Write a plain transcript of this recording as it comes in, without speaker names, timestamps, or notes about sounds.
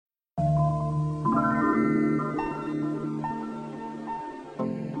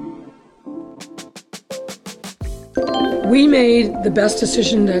We made the best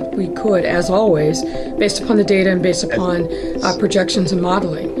decision that we could, as always, based upon the data and based upon projections and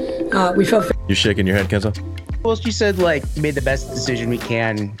modeling. We felt. You're shaking your head, Kenzo? Well, she said, like, made the best decision we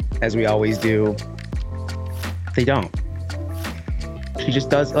can, as we always do. They don't. She just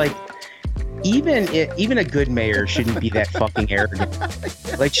does, like, even a good mayor shouldn't be that fucking arrogant.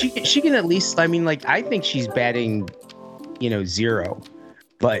 Like, she can at least, I mean, like, I think she's batting, 0.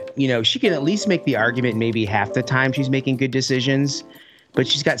 But, she can at least make the argument maybe half the time she's making good decisions. But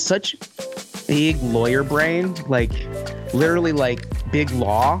she's got such big lawyer brain, like, literally, like, big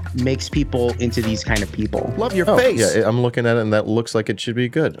law makes people into these kind of people. Love your face. Yeah, I'm looking at it, and that looks like it should be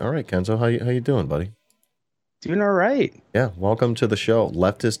good. All right, Kenzo, how you doing, buddy? Doing all right. Yeah, welcome to the show,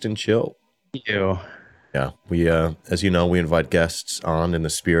 Leftist and Chill. Thank you. Yeah, we, as you know, we invite guests on in the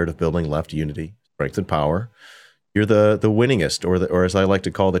spirit of building left unity, strength, and power. You're the winningest, or as I like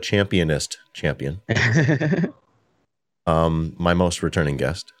to call the championist champion. My most returning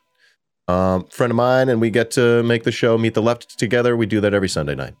guest. Friend of mine, and we get to make the show Meet the Left together. We do that every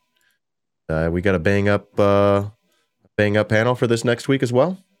Sunday night. We got a bang up panel for this next week as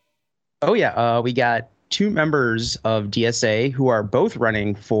well. Oh yeah, we got 2 members of DSA who are both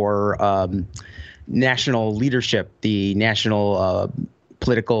running for national leadership, the national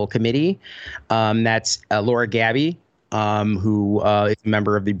political committee. That's Laura Gabby, who is a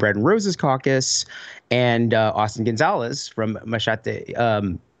member of the Bread and Roses Caucus, and Austin Gonzalez from Machete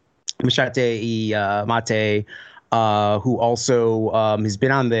Mate, who also has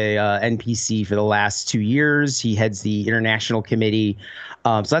been on the NPC for the last 2 years. He heads the international committee.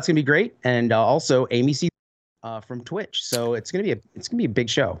 So that's gonna be great. And also Amy C from Twitch. So it's gonna be a big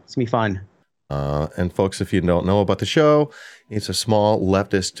show. It's gonna be fun. And folks, if you don't know about the show, it's a small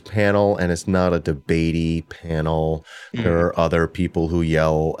leftist panel, and it's not a debatey panel. There are other people who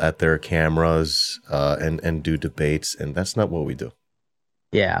yell at their cameras and do debates, and that's not what we do.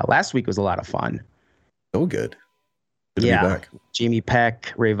 Yeah, last week was a lot of fun. So good. Good to be back. Jamie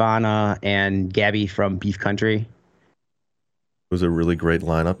Peck, Ravana, and Gabby from Beef Country. It was a really great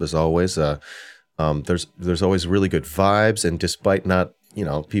lineup, as always. There's always really good vibes, and despite not,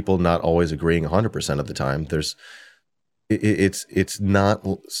 people not always agreeing 100% of the time, it's not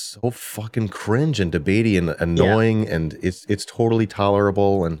so fucking cringe and debatey and annoying, and it's totally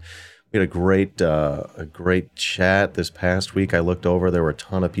tolerable. And we had a great chat this past week. I looked over, there were a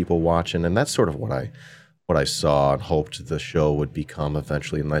ton of people watching, and that's sort of what I saw and hoped the show would become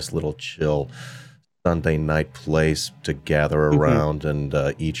eventually, a nice little chill Sunday night place to gather around and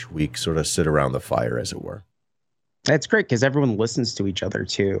each week sort of sit around the fire, as it were. That's great because everyone listens to each other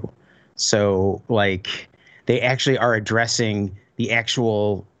too. So like they actually are addressing the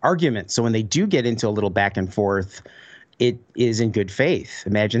actual argument. So when they do get into a little back and forth, it is in good faith.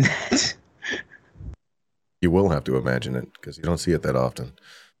 Imagine that. You will have to imagine it because you don't see it that often.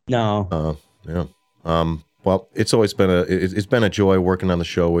 No. Yeah. Well, it's always been it's been a joy working on the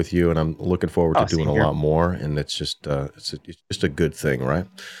show with you, and I'm looking forward to doing a lot more. And it's just it's just a good thing, right?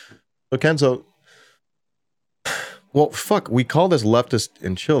 So Kenzo, well, fuck, we call this Leftist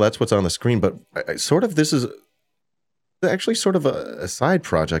and Chill. That's what's on the screen, but this is actually sort of a side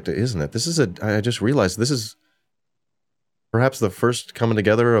project, isn't it? I just realized this is perhaps the first coming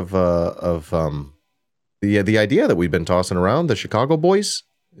together of the idea that we've been tossing around, the Chicago Boys.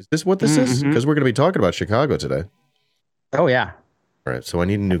 Is this what this is? Because we're going to be talking about Chicago today. Oh, yeah. All right, so I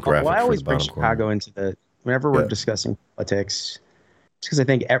need a new graphic. Well, I always bring Chicago into whenever we're discussing politics, because I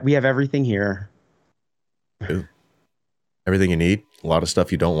think we have everything here. Everything you need, a lot of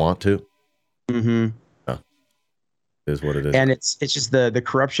stuff you don't want to. Mm-hmm. Oh, it is what it is. And it's just the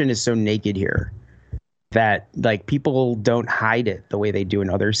corruption is so naked here that like people don't hide it the way they do in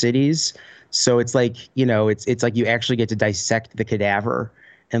other cities. So it's like, it's like you actually get to dissect the cadaver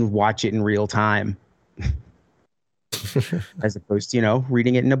and watch it in real time as opposed to,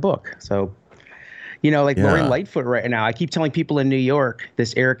 reading it in a book. So, Lori Lightfoot right now, I keep telling people in New York,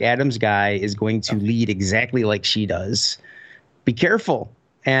 this Eric Adams guy is going to lead exactly like she does. Be careful.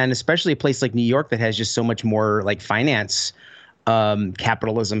 And especially a place like New York that has just so much more like finance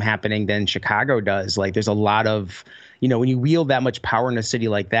capitalism happening than Chicago does. Like there's a lot of, when you wield that much power in a city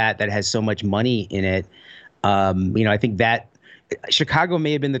like that has so much money in it, I think that Chicago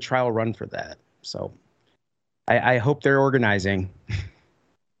may have been the trial run for that. So I hope they're organizing.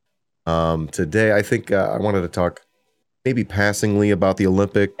 Today, I think I wanted to talk maybe passingly about the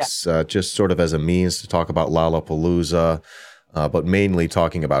Olympics, just sort of as a means to talk about Lollapalooza, but mainly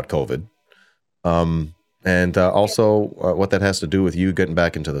talking about COVID. And also what that has to do with you getting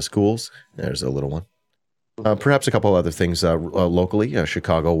back into the schools. There's a little one. Perhaps a couple other things locally,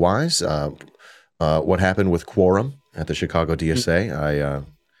 Chicago-wise. What happened with quorum at the Chicago DSA? I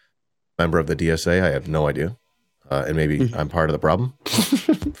member of the DSA. I have no idea, and maybe I'm part of the problem.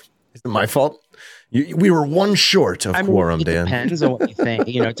 Is it my fault? We were one short of quorum, Dan. It depends on what you think.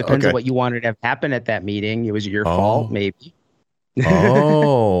 It depends on what you wanted to have happen at that meeting. It was your fault, maybe.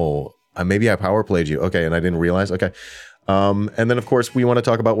 Maybe I power played you. Okay, and I didn't realize. Okay, and then of course we want to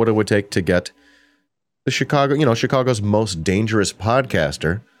talk about what it would take to get the Chicago's most dangerous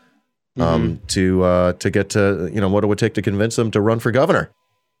podcaster, to get to what it would take to convince them to run for governor.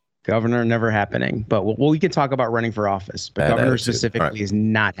 Governor never happening, but we can talk about running for office. But governor specifically is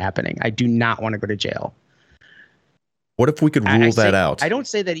not happening. I do not want to go to jail. What if we could rule that out? I don't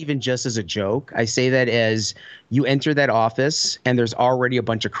say that even just as a joke. I say that as you enter that office and there's already a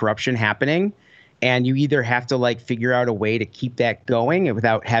bunch of corruption happening, and you either have to figure out a way to keep that going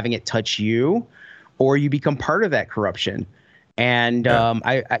without having it touch you, or you become part of that corruption. And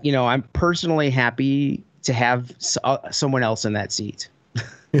I'm personally happy to have someone else in that seat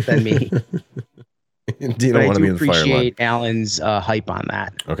than me. You don't want to be in the fire line. I appreciate Alan's hype on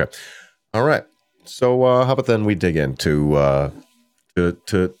that. Okay. All right. So how about then we dig into to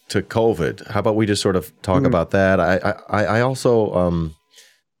COVID? How about we just sort of talk about that? I also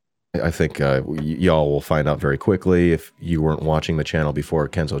I think y'all will find out very quickly if you weren't watching the channel before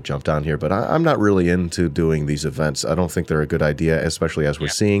Kenzo jumped on here, but I'm not really into doing these events. I don't think they're a good idea, especially as we're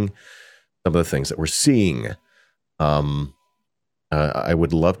seeing some of the things that we're seeing. I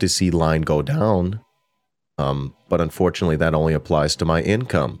would love to see line go down, but unfortunately that only applies to my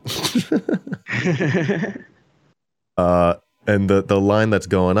income. And the line that's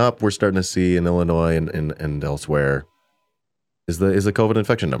going up, we're starting to see in Illinois and elsewhere is the COVID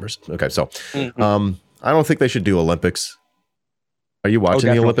infection numbers. Okay, so I don't think they should do Olympics. Are you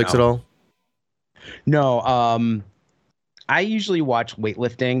watching the Olympics at all? No, I usually watch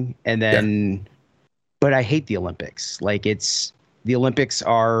weightlifting and then, but I hate the Olympics. The Olympics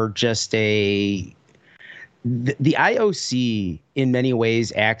are just the IOC in many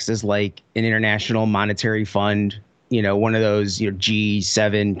ways acts as an international monetary fund, one of those,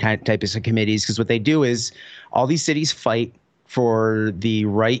 G7 types of committees. Because what they do is all these cities fight for the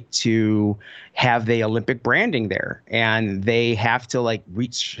right to have the Olympic branding there, and they have to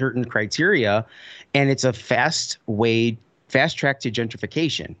reach certain criteria, and it's a fast track to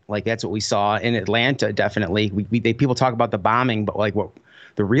gentrification. That's what we saw in Atlanta. Definitely, people talk about the bombing, but what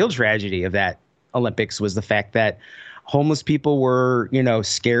the real tragedy of that Olympics was the fact that homeless people were,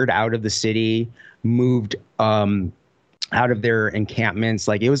 scared out of the city, moved out of their encampments.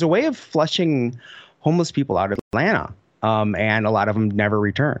 It was a way of flushing homeless people out of Atlanta. And a lot of them never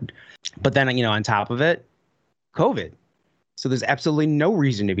returned. But then, on top of it, COVID. So there's absolutely no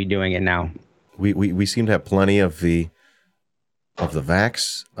reason to be doing it now. We seem to have plenty of the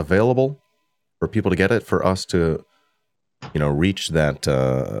vax available for people to get it, for us to, reach that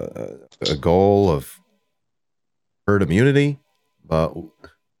a goal of herd immunity. But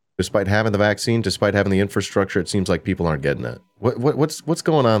despite having the vaccine, despite having the infrastructure, it seems like people aren't getting it. What's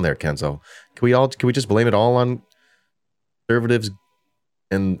going on there, Kenzo? Can we just blame it all on conservatives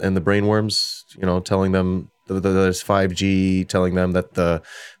and the brainworms, telling them that there's 5G, telling them that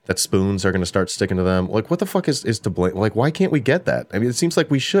spoons are going to start sticking to them? What the fuck is to blame? Why can't we get that? I mean, it seems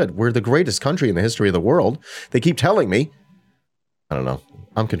like we should. We're the greatest country in the history of the world. They keep telling me. I don't know.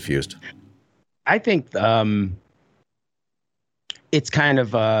 I'm confused. I think it's kind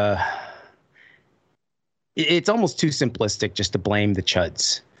of it's almost too simplistic just to blame the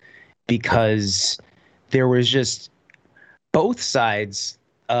chuds, because there was just both sides,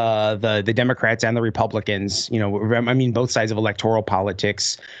 the Democrats and the Republicans, both sides of electoral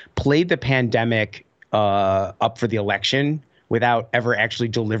politics played the pandemic up for the election without ever actually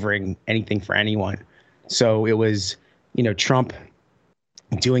delivering anything for anyone. So it was, Trump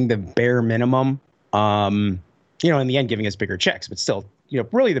doing the bare minimum, in the end giving us bigger checks, but still,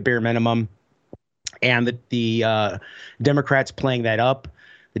 really the bare minimum. And the Democrats playing that up.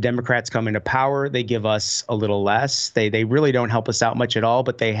 The Democrats come into power, they give us a little less. They really don't help us out much at all,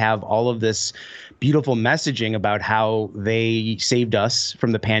 but they have all of this beautiful messaging about how they saved us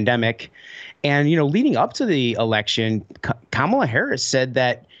from the pandemic. And, leading up to the election, Kamala Harris said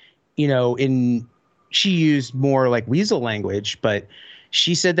that, she used more weasel language, but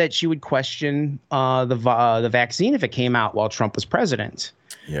she said that she would question the vaccine if it came out while Trump was president.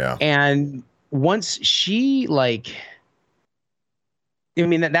 Yeah. And once she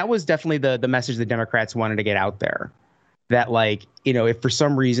that was definitely the message the Democrats wanted to get out there, that if for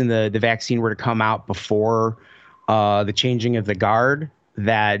some reason the vaccine were to come out before the changing of the guard,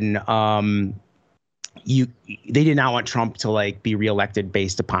 then they did not want Trump to like be reelected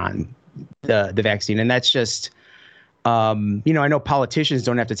based upon the vaccine. And that's just, I know politicians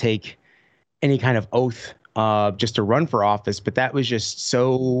don't have to take any kind of oath just to run for office, but that was just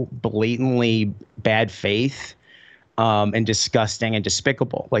so blatantly bad faith and disgusting and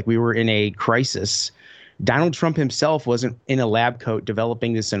despicable. Like, we were in a crisis. Donald Trump himself wasn't in a lab coat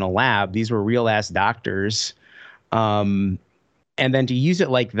developing this in a lab. These were real ass doctors. And then to use it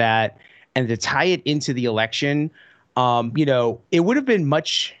like that and to tie it into the election, it would have been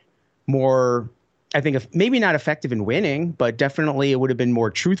much more, I think, maybe not effective in winning, but definitely it would have been more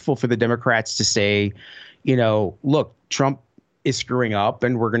truthful for the Democrats to say, look, Trump is screwing up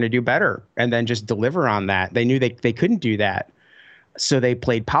and we're going to do better, and then just deliver on that. They knew they couldn't do that. So they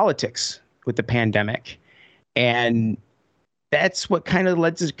played politics with the pandemic. And that's what kind of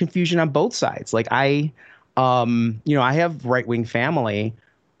led to confusion on both sides. Like, I have right-wing family.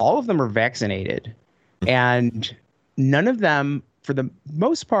 All of them are vaccinated, and none of them, for the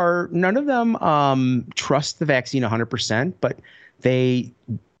most part, trust the vaccine 100%, but they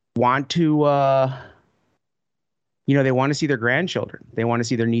want to, they want to see their grandchildren. They want to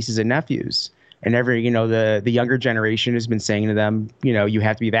see their nieces and nephews. And the younger generation has been saying to them, you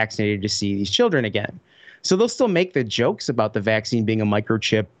have to be vaccinated to see these children again. So they'll still make the jokes about the vaccine being a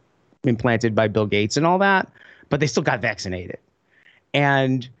microchip implanted by Bill Gates and all that, but they still got vaccinated.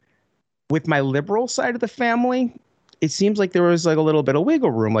 And with my liberal side of the family, it seems like there was like a little bit of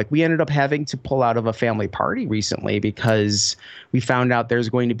wiggle room. Like, we ended up having to pull out of a family party recently because we found out there's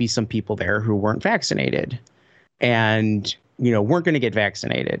going to be some people there who weren't vaccinated and, weren't going to get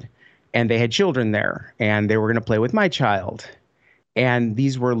vaccinated. And they had children there and they were going to play with my child. And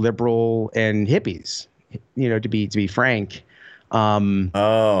these were liberal and hippies, to be frank. And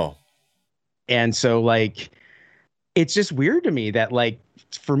so, like, it's just weird to me that, like,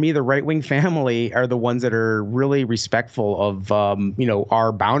 for me, the right-wing family are the ones that are really respectful of,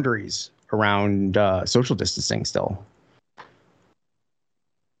 our boundaries around social distancing still.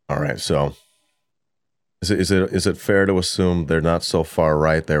 All right. So is it fair to assume they're not so far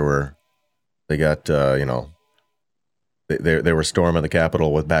right? They got, they were storming the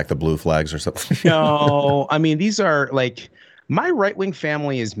Capitol with back the blue flags or something. No, I mean, these are like, my right-wing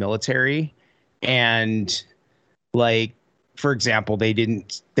family is military, and like, for example, they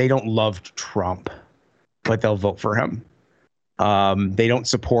don't love Trump, but they'll vote for him. They don't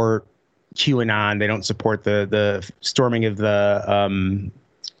support QAnon. They don't support the storming of the,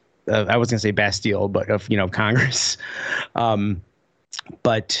 I was going to say Bastille, but of, Congress.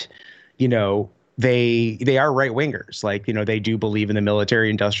 But, they are right wingers. Like, they do believe in the military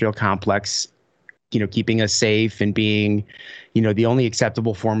industrial complex, keeping us safe and being, the only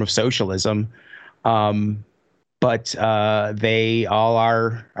acceptable form of socialism. But they all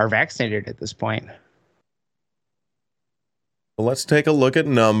are vaccinated at this point. Well, let's take a look at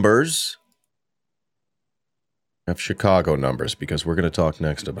numbers. I have Chicago numbers because we're going to talk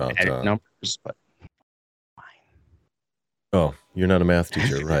next about numbers. But oh, you're not a math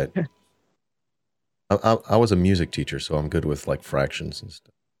teacher, right? I was a music teacher, so I'm good with like fractions and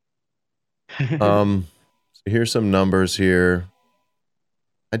stuff. So here's some numbers here.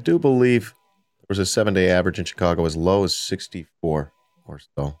 I do believe there was a 7-day average in Chicago as low as 64 or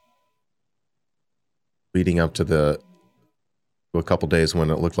so, leading up to a couple days when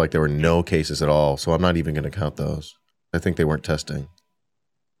it looked like there were no cases at all. So I'm not even going to count those. I think they weren't testing.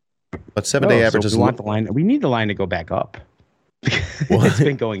 But 7-day average is. We need the line to go back up. It's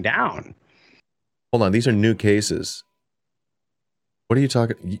been going down. Hold on, these are new cases. What are you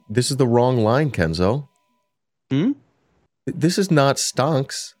talking? This is the wrong line, Kenzo. This is not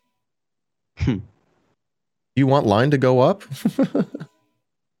stonks. You want line to go up?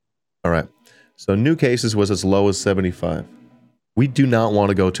 All right. So new cases was as low as 75. We do not want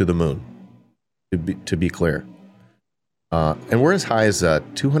to go to the moon, to be clear. And we're as high as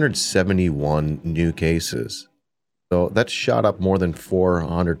 271 new cases. So that's shot up more than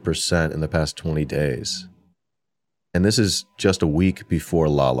 400% in the past 20 days. And this is just a week before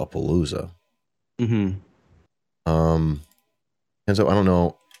Lollapalooza. And so I don't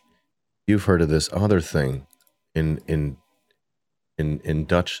know, you've heard of this other thing in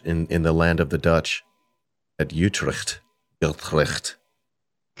Dutch, in the land of the Dutch, at Utrecht. What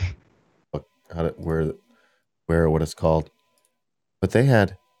it's called. But they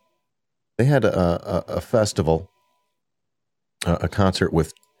had a festival. A concert with,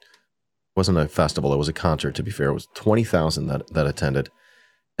 it wasn't a festival, it was a concert, to be fair. It was 20,000 that attended.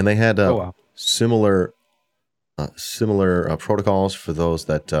 And they had similar protocols for those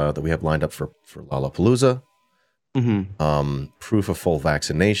that we have lined up for Lollapalooza. Proof of full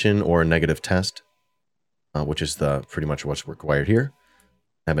vaccination or a negative test which is pretty much what's required here.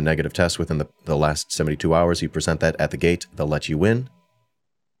 Have a negative test within the last 72 hours. You present that at the gate. They'll let you in.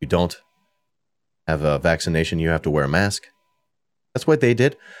 You don't have a vaccination, you have to wear a mask. That's what they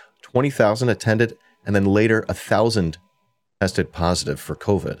did. 20,000 attended, and then later 1,000 tested positive for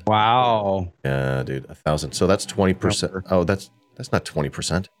COVID. Wow. Yeah, dude, 1,000. So that's 20%. Oh, that's not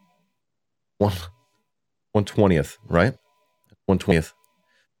 20%. 1/20th, right? 1/20th.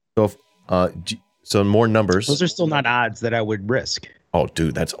 So so more numbers. Those are still not odds that I would risk. Oh,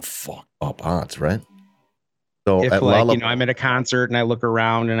 dude, that's a fucked up odds, right? So if I'm at a concert and I look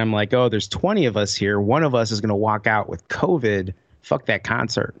around and I'm like, oh, there's 20 of us here. One of us is going to walk out with COVID. Fuck that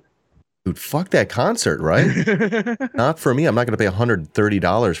concert. Dude, fuck that concert, right? Not for me. I'm not going to pay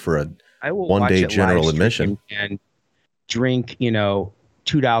 $130 for a one-day general admission. And drink,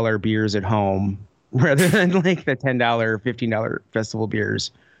 $2 beers at home rather than like the $10, $15 festival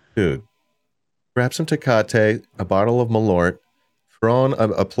beers. Dude, grab some Tecate, a bottle of Malort, throw on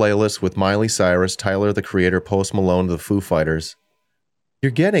a playlist with Miley Cyrus, Tyler, the Creator, Post Malone, the Foo Fighters.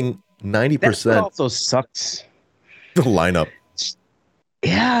 You're getting 90%. That also sucks. The lineup.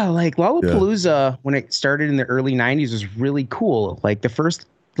 Yeah, like Lollapalooza, when it started in the early 90s, was really cool. Like the first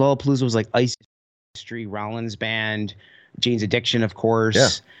Lollapalooza was like Ice Street, Rollins Band, Jane's Addiction, of course. Yeah.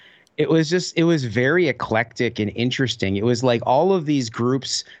 It was very eclectic and interesting. It was like all of these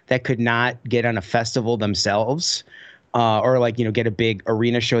groups that could not get on a festival themselves, or like, get a big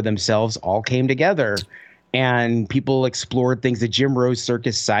arena show themselves, all came together. And people explored things. The Jim Rose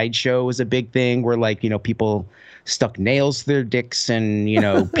Circus Sideshow was a big thing where like, people stuck nails through their dicks and,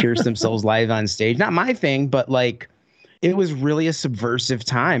 pierced themselves live on stage. Not my thing, but like it was really a subversive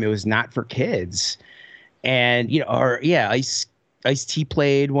time. It was not for kids. And, Ice-T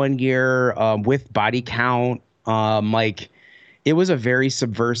played one year with Body Count. Like it was a very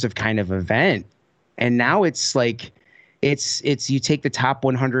subversive kind of event. And now it's like it's you take the top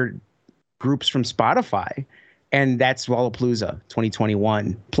 100 groups from Spotify, and that's Lollapalooza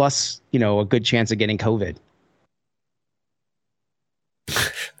 2021 plus a good chance of getting COVID.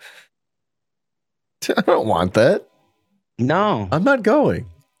 I don't want that. No, I'm not going.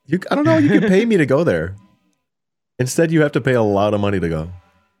 I don't know. You can pay me to go there. Instead, you have to pay a lot of money to go.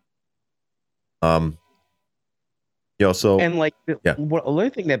 What other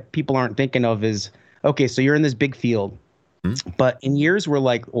thing that people aren't thinking of is, okay, so you're in this big field. But in years where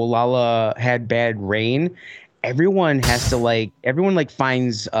like Olala had bad rain, everyone finds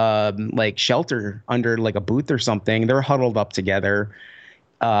like shelter under like a booth or something. They're huddled up together.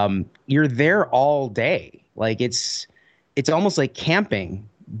 You're there all day. Like it's almost like camping,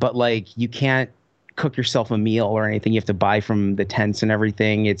 but like you can't cook yourself a meal or anything. You have to buy from the tents and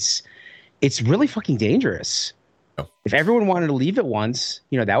everything. It's really fucking dangerous. Oh. If everyone wanted to leave at once,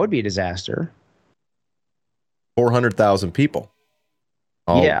 that would be a disaster. 400,000 people.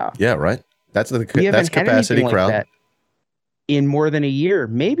 Oh, yeah, right. That's capacity crowd. Like that in more than a year.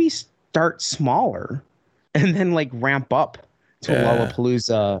 Maybe start smaller and then like ramp up to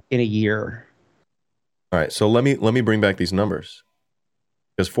Lollapalooza in a year. All right, so let me bring back these numbers.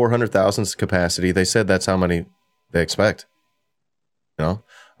 Because 400,000 is capacity. They said that's how many they expect.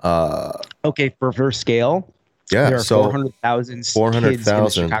 Okay, for scale. Yeah, there are 400,000 kids in the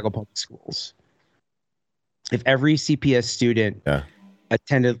Chicago public schools. If every CPS student could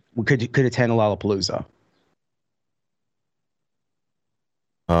attend a Lollapalooza.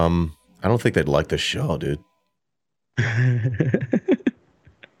 I don't think they'd like the show, dude.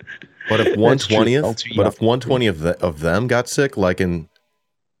 But if 120 of them got sick, like in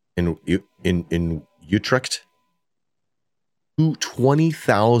Utrecht,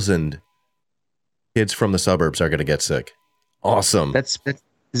 20,000 kids from the suburbs are going to get sick. Awesome. Is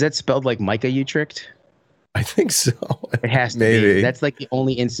that spelled like Micah Utrecht? I think so. It has to be. That's like the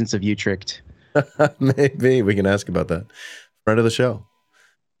only instance of Utrecht. Maybe we can ask about that. Friend of the show.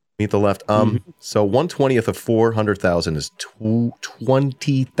 Meet the Left. So 1/20th of 400,000 is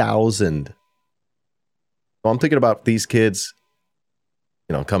 20,000. So I'm thinking about these kids,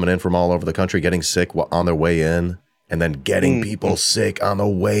 coming in from all over the country, getting sick on their way in, and then getting people sick on the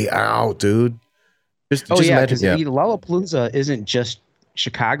way out, dude. Just imagine. Yeah, Lollapalooza isn't just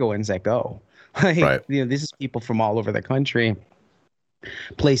Chicagoans that go. Like, right. This is people from all over the country.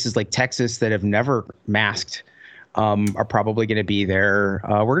 Places like Texas that have never masked are probably going to be there.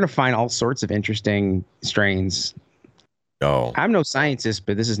 We're going to find all sorts of interesting strains. Oh, I'm no scientist,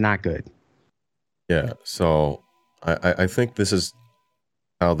 but this is not good. Yeah, so I think this is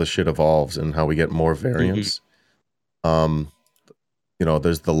how the shit evolves and how we get more variants.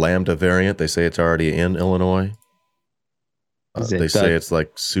 There's the Lambda variant. They say it's already in Illinois. They say it's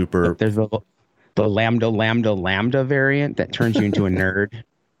like super. The lambda variant that turns you into a nerd.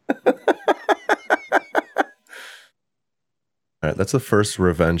 All right, that's the first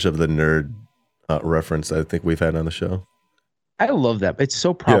Revenge of the Nerd reference I think we've had on the show. I love that. It's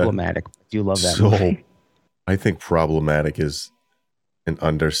so problematic. Yeah. I do love that movie. I think problematic is an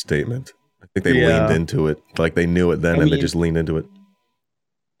understatement. I think they leaned into it. Like they knew it then and they just leaned into it.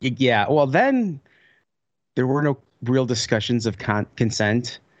 Yeah. Well, then there were no real discussions of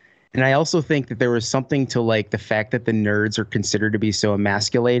consent. And I also think that there was something to like the fact that the nerds are considered to be so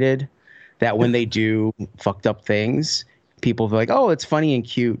emasculated that when they do fucked up things, people feel like, oh, it's funny and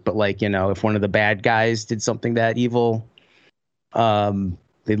cute. But like, if one of the bad guys did something that evil,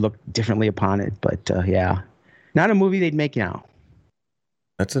 they look differently upon it. But yeah, not a movie they'd make now.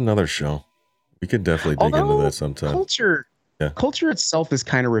 That's another show. We could definitely dig into that sometime. Culture itself is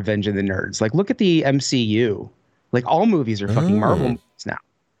kind of Revenge of the Nerds. Like, look at the MCU. Like, all movies are fucking Marvel movies now.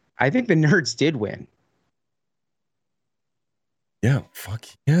 I think the nerds did win. Yeah, fuck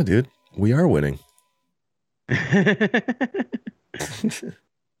yeah, dude. We are winning.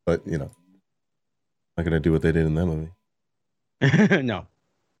 But, not going to do what they did in that movie. No.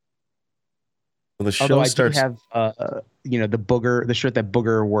 Well, the show starts. I do have, the shirt that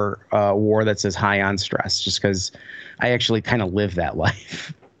Booger wore that says "High on Stress," just because I actually kind of live that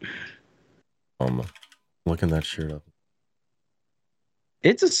life. Looking that shirt up.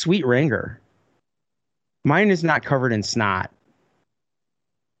 It's a sweet Wrangler. Mine is not covered in snot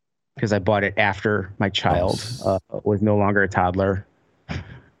because I bought it after my child was no longer a toddler.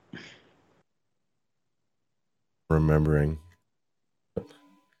 Remembering.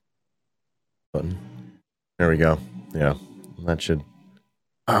 Button. There we go. Yeah, that should.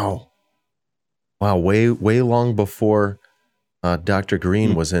 Wow. Way long before Dr.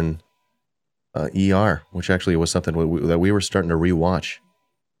 Green was in ER, which actually was something that we were starting to rewatch.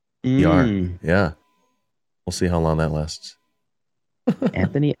 ER. Yeah. We'll see how long that lasts.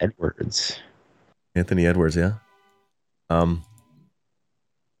 Anthony Edwards. Yeah.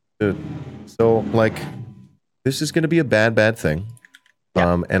 So like, this is going to be a bad thing.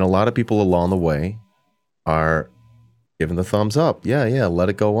 Yeah. And a lot of people along the way are giving the thumbs up. Yeah, let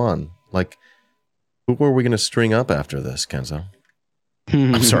it go on. Like, who were we going to string up after this, Kenzo?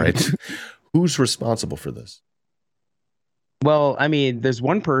 I'm sorry. Who's responsible for this? Well, I mean, there's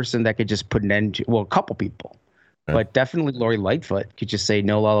one person that could just put an end to, well, a couple people. Yeah. But definitely Lori Lightfoot could just say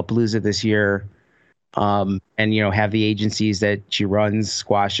no Lollapalooza this year. And, have the agencies that she runs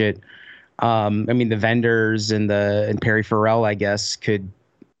squash it. I mean, the vendors and Perry Farrell, I guess, could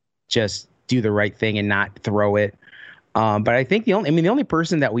just do the right thing and not throw it. But I think the only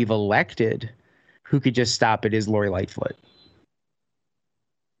person that we've elected who could just stop it is Lori Lightfoot.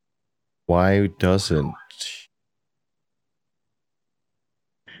 Why doesn't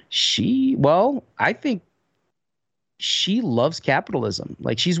she? Well, I think she loves capitalism.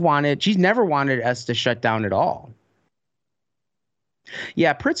 Like she's never wanted us to shut down at all.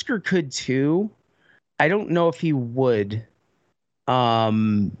 Yeah, Pritzker could too. I don't know if he would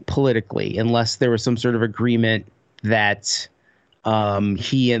politically, unless there was some sort of agreement that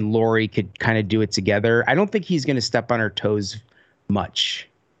he and Lori could kind of do it together. I don't think he's going to step on her toes much.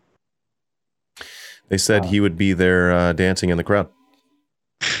 They said he would be there dancing in the crowd.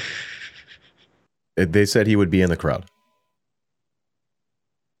 They said he would be in the crowd.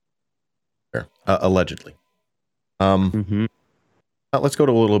 Allegedly. Let's go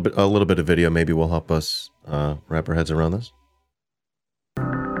to a little bit of video. Maybe will help us wrap our heads around this.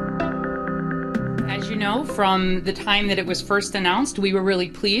 As you know, from the time that it was first announced, we were really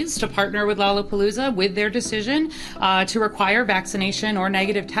pleased to partner with Lollapalooza with their decision to require vaccination or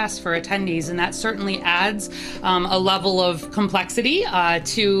negative tests for attendees, and that certainly adds a level of complexity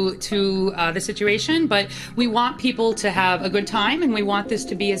to the situation. But we want people to have a good time, and we want this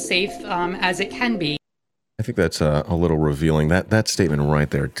to be as safe as it can be. I think that's a little revealing. That statement right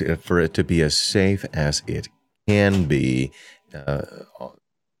there, for it to be as safe as it can be.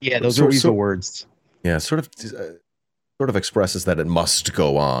 Yeah, those are the words. Yeah, sort of expresses that it must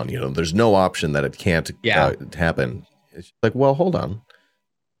go on. There's no option that it can't happen. It's like, well, hold on.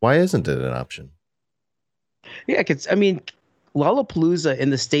 Why isn't it an option? Yeah, because Lollapalooza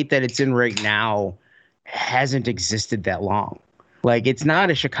in the state that it's in right now hasn't existed that long. Like, it's not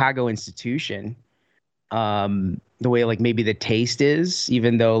a Chicago institution. The way like maybe the Taste is,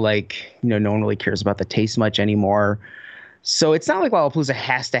 even though no one really cares about the Taste much anymore. So it's not like Lollapalooza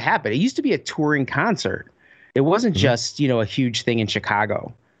has to happen. It used to be a touring concert. It wasn't just, a huge thing in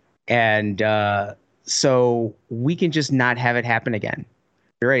Chicago. And so we can just not have it happen again.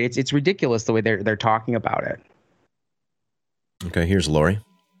 You're right. It's ridiculous the way they're talking about it. Okay, here's Lori.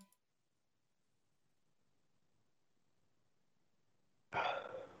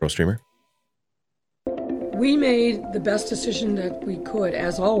 Pro Streamer. We made the best decision that we could,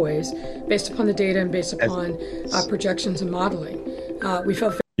 as always, based upon the data and based upon projections and modeling. We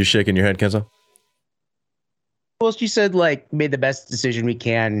felt. You shaking your head, Kenzo? Well, she said, like, made the best decision we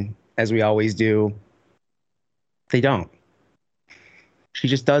can, as we always do. They don't. She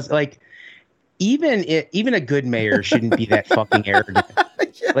just does, like, even a good mayor shouldn't be that fucking arrogant.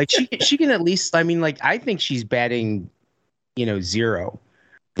 Yeah. Like, she can at least, I mean, like, I think she's batting, 0.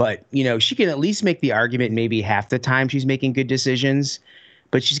 But, she can at least make the argument maybe half the time she's making good decisions.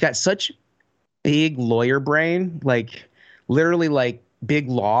 But she's got such big lawyer brain, like, literally, like, big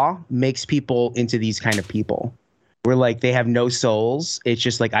law makes people into these kind of people. Where, like, they have no souls. It's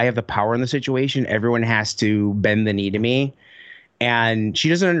just like, I have the power in the situation. Everyone has to bend the knee to me. And she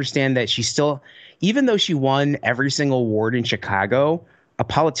doesn't understand that she still, even though she won every single award in Chicago, a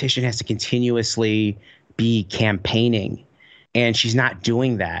politician has to continuously be campaigning. And she's not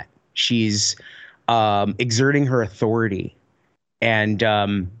doing that. She's exerting her authority. And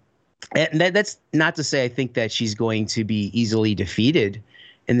that's not to say I think that she's going to be easily defeated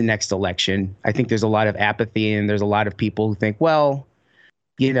in the next election. I think there's a lot of apathy, and there's a lot of people who think, well,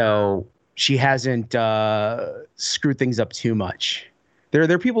 she hasn't screwed things up too much. There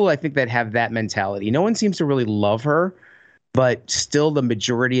are people, I think, that have that mentality. No one seems to really love her, but still the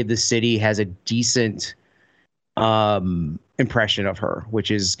majority of the city has a decent impression of her,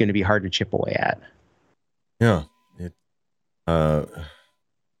 which is going to be hard to chip away at. Yeah.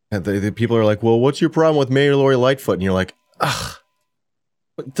 The people are like, well, what's your problem with Mayor Lori Lightfoot? And you're like, ugh.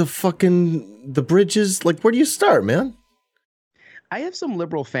 The bridges, like, where do you start, man? I have some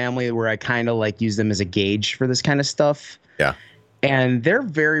liberal family where I kind of like use them as a gauge for this kind of stuff. Yeah. And they're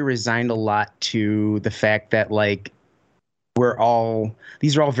very resigned a lot to the fact that, like,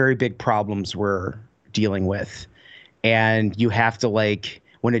 these are all very big problems we're dealing with. And you have to, like,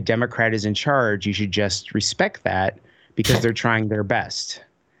 when a Democrat is in charge, you should just respect that because they're trying their best.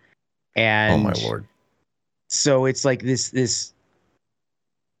 And oh my Lord. So it's like this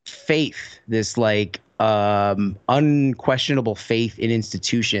faith, this like unquestionable faith in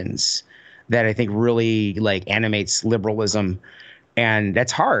institutions that I think really like animates liberalism. And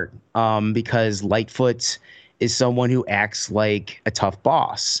that's hard because Lightfoot is someone who acts like a tough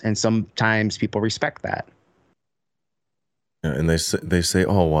boss. And sometimes people respect that. Yeah, and they say,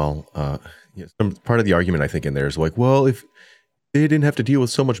 oh, well, some part of the argument I think in there is like, well, if they didn't have to deal with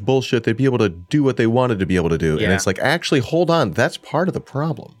so much bullshit, they'd be able to do what they wanted to be able to do. Yeah. And it's like, actually, hold on. That's part of the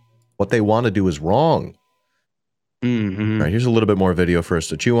problem. What they want to do is wrong. Mm-hmm. All right, here's a little bit more video for us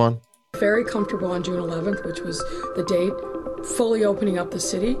to chew on. Very comfortable on June 11th, which was the date, fully opening up the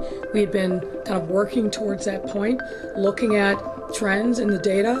city. We had been kind of working towards that point, looking at trends in the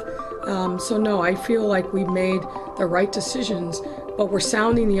data. So no, I feel like we made the right decisions, but we're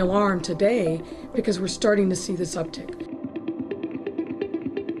sounding the alarm today because we're starting to see this uptick.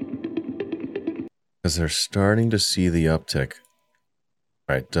 Because they're starting to see the uptick.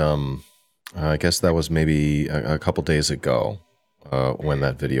 All right. I guess that was maybe a couple days ago when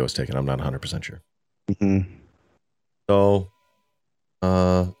that video was taken. I'm not 100% sure. Mm-hmm. So, we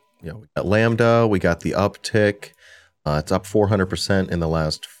got Lambda. We got the uptick. It's up 400% in the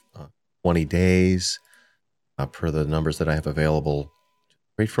last 20 days per the numbers that I have available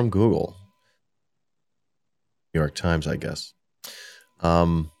straight from Google. New York Times, I guess.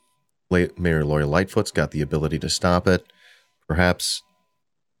 Mayor Lori Lightfoot's got the ability to stop it. Perhaps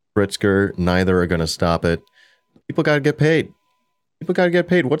Pritzker, neither are going to stop it. People got to get paid.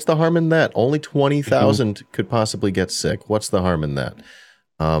 What's the harm in that? Only 20,000 could possibly get sick. What's the harm in that?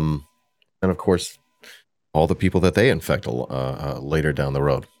 And of course, all the people that they infect later down the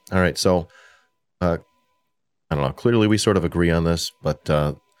road. All right, so I don't know. Clearly, we sort of agree on this, but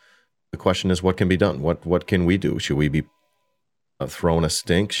the question is, what can be done? What can we do? Should we be throwing a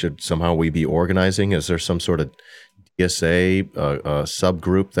stink? Should somehow we be organizing? Is there some sort of DSA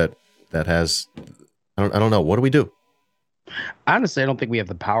subgroup that has? I don't know. What do we do? Honestly, I don't think we have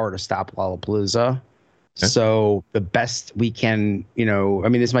the power to stop Lollapalooza. Okay. So the best we can, I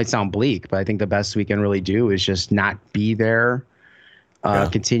mean, this might sound bleak, but I think the best we can really do is just not be there.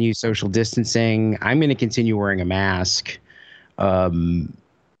 Continue social distancing. I'm going to continue wearing a mask. And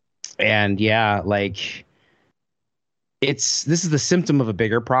yeah, like this is the symptom of a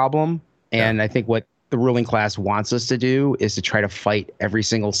bigger problem. And I think what the ruling class wants us to do is to try to fight every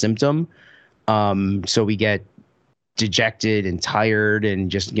single symptom. So we get dejected and tired and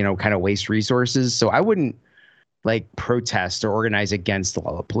just, kind of waste resources. So I wouldn't like protest or organize against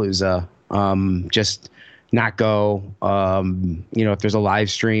Lollapalooza. Just not go, if there's a live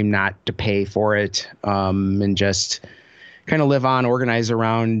stream, not to pay for it. And just kind of live on, organize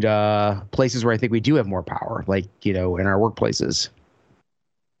around places where I think we do have more power, like, in our workplaces.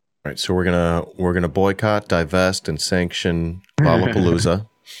 All right, so we're gonna boycott, divest, and sanction Lollapalooza,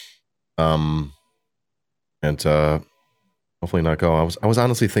 and hopefully not go. I was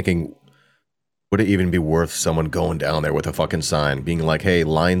honestly thinking, would it even be worth someone going down there with a fucking sign, being like, "Hey,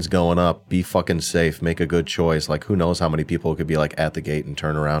 line's going up. Be fucking safe. Make a good choice." Like, who knows how many people could be like at the gate and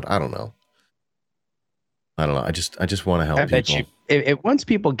turn around? I don't know. I just want to help people. Once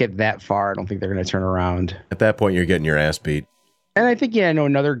people get that far, I don't think they're going to turn around. At that point, you're getting your ass beat. And I think,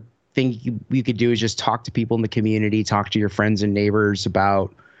 another thing you could do is just talk to people in the community, talk to your friends and neighbors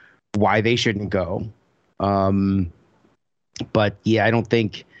about why they shouldn't go. But yeah, I don't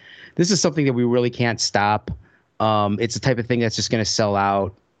think this is something that we really can't stop. It's the type of thing that's just going to sell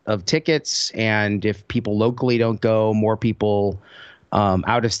out of tickets. And if people locally don't go, more people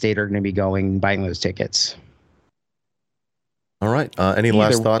out of state are going to be buying those tickets. All right. Any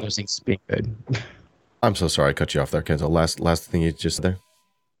last thought? Those things being good. I'm so sorry I cut you off there, Kenzo. Last thing you just said there?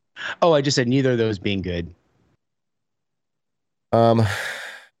 Oh, I just said neither of those being good.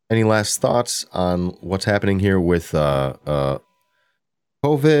 Any last thoughts on what's happening here with COVID,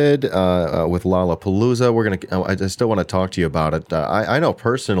 with Lollapalooza? I still want to talk to you about it. I know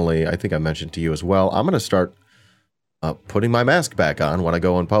personally, I think I mentioned to you as well, I'm going to start putting my mask back on when I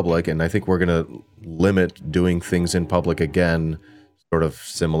go in public, and I think we're going to limit doing things in public again, sort of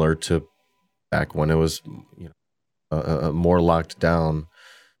similar to back when it was more locked down.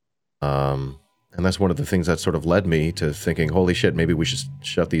 And that's one of the things that sort of led me to thinking, holy shit, maybe we should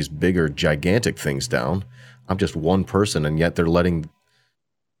shut these bigger, gigantic things down. I'm just one person, and yet they're letting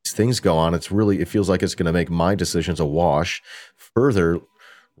these things go on. It feels like it's going to make my decisions a wash, further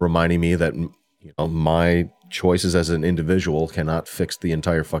reminding me that my choices as an individual cannot fix the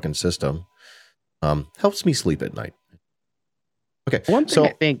entire fucking system. Helps me sleep at night. Okay. One thing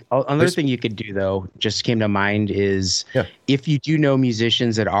I think, another thing you could do, though, just came to mind is if you do know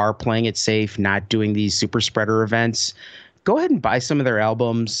musicians that are playing it safe, not doing these super spreader events, go ahead and buy some of their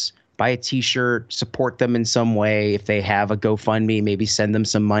albums, buy a t-shirt, support them in some way. If they have a GoFundMe, maybe send them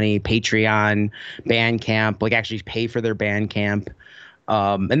some money, Patreon, Bandcamp, like actually pay for their Bandcamp.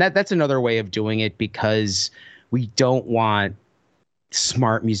 And that's another way of doing it, because we don't want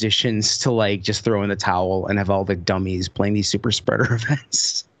smart musicians to like just throw in the towel and have all the dummies playing these super spreader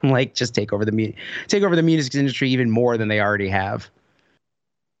events, like just take over the music industry even more than they already have.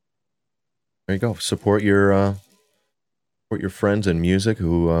 There you go. Support your friends in music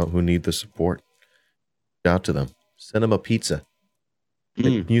who need the support. Reach out to them. Send them a pizza.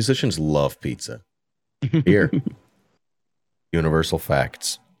 Musicians love pizza. Here. Universal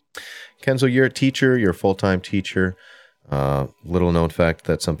facts. Kenzo, you're a teacher. You're a full-time teacher. Little known fact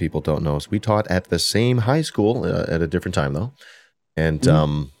that some people don't know is we taught at the same high school at a different time though, and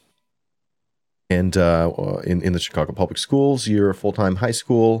in the Chicago Public Schools. You're a full-time high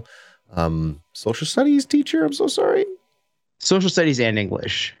school social studies teacher. I'm so sorry. Social studies and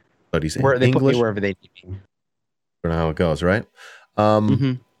English. Studies and Where they English. put me wherever they need me. I don't know how it goes, right?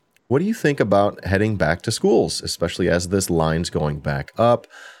 What do you think about heading back to schools, especially as this line's going back up?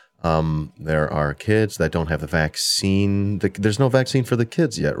 There are kids that don't have the vaccine. There's no vaccine for the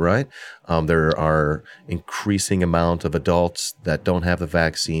kids yet, right? There are increasing amount of adults that don't have the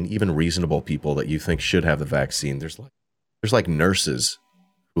vaccine, even reasonable people that you think should have the vaccine. There's like nurses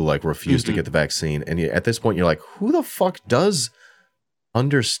who like refuse to get the vaccine. And at this point, you're like, who the fuck does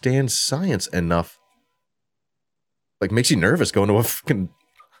understand science enough? Like, makes you nervous going to a fucking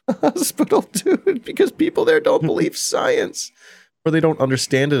hospital, dude, because people there don't believe science. Or they don't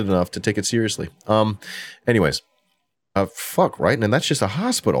understand it enough to take it seriously. Anyways, fuck, right? And that's just a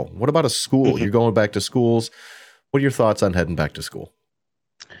hospital. What about a school? You're going back to schools. What are your thoughts on heading back to school?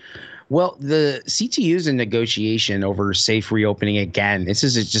 Well, the CTU's in negotiation over safe reopening again. This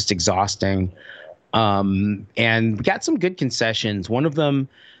is just exhausting. And we got some good concessions. One of them,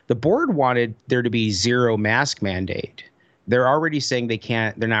 the board wanted there to be zero mask mandate. They're already saying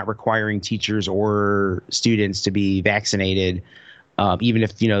they're not requiring teachers or students to be vaccinated. Even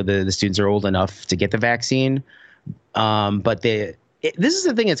if, the students are old enough to get the vaccine. But this is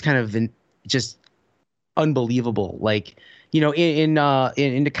the thing that's kind of just unbelievable. Like, in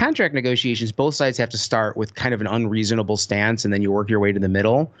the contract negotiations, both sides have to start with kind of an unreasonable stance, and then you work your way to the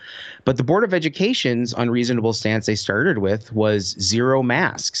middle. But the Board of Education's unreasonable stance they started with was zero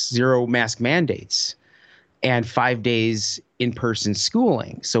mask mandates, and 5 days in-person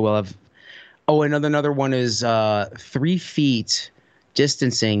schooling. So we'll have, another one is 3 feet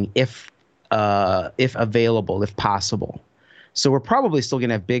distancing if available, if possible. So we're probably still going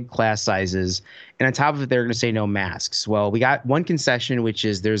to have big class sizes. And on top of it, they're going to say no masks. Well, we got one concession, which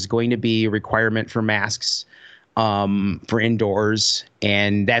is there's going to be a requirement for masks for indoors.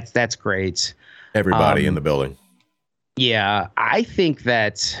 And that's great. Everybody in the building. Yeah, I think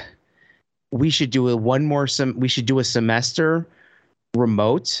that we should do we should do a semester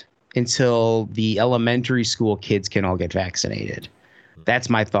remote until the elementary school kids can all get vaccinated. That's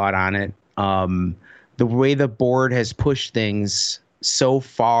my thought on it. The way the board has pushed things so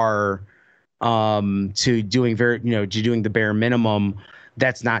far to doing doing the bare minimum,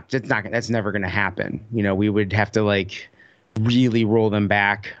 that's never going to happen. We would have to like really roll them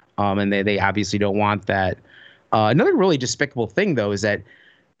back. And they obviously don't want that. Another really despicable thing, though, is that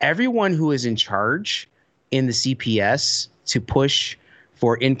everyone who is in charge in the CPS to push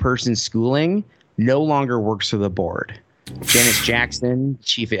for in-person schooling no longer works for the board. Janice Jackson,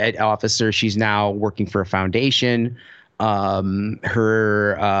 chief ed officer, she's now working for a foundation.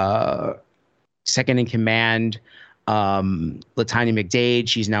 Her second in command, Latanya McDade,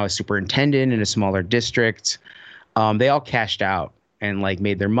 she's now a superintendent in a smaller district. They all cashed out and like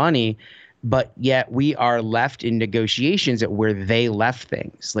made their money. But yet we are left in negotiations at where they left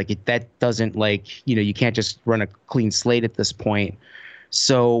things. That doesn't you can't just run a clean slate at this point.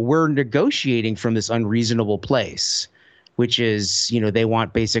 So we're negotiating from this unreasonable place, which is, they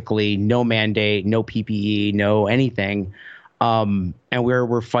want basically no mandate, no PPE, no anything. And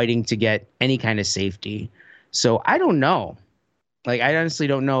we're fighting to get any kind of safety. So I don't know. I honestly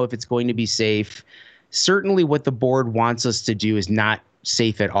don't know if it's going to be safe. Certainly what the board wants us to do is not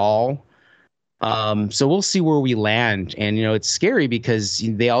safe at all. So we'll see where we land. And, it's scary because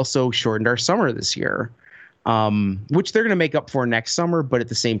they also shortened our summer this year, which they're going to make up for next summer. But at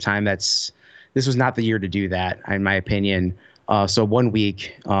the same time, this was not the year to do that, in my opinion. So 1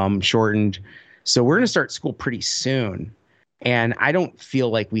 week shortened. So we're going to start school pretty soon. And I don't feel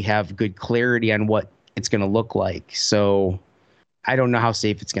like we have good clarity on what it's going to look like. So I don't know how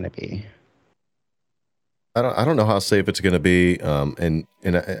safe it's going to be. I don't know how safe it's going to be. And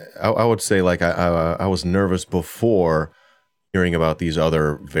I would say I was nervous before hearing about these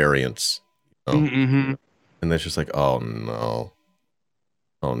other variants. Mm-hmm. And it's just like, oh no.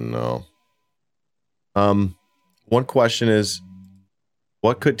 One question is,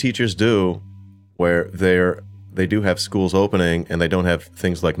 what could teachers do where they do have schools opening and they don't have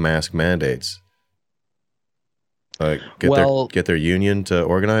things like mask mandates? Get their union to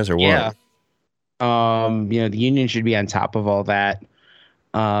organize or what? Yeah. The union should be on top of all that.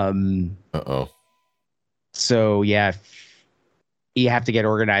 So yeah, you have to get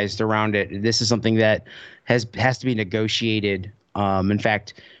organized around it. This is something that has to be negotiated. In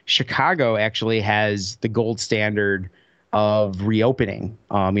fact, Chicago actually has the gold standard of reopening.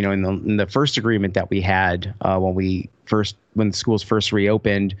 In the first agreement that we had when the schools first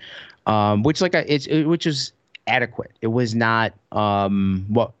reopened, which is adequate. It was not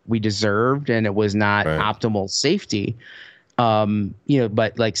what we deserved, and it was not optimal safety.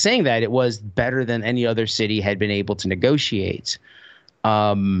 But saying that, it was better than any other city had been able to negotiate.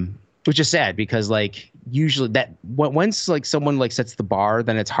 Which is sad because usually that once someone sets the bar,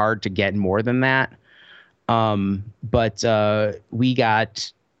 then it's hard to get more than that. But we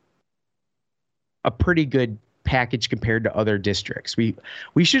got a pretty good package compared to other districts. We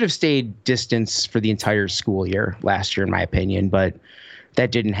should have stayed distance for the entire school year last year, in my opinion, but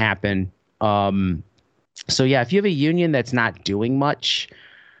that didn't happen. So yeah, if you have a union that's not doing much,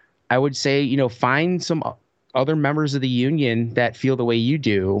 I would say, find some other members of the union that feel the way you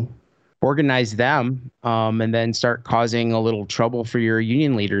do, organize them, and then start causing a little trouble for your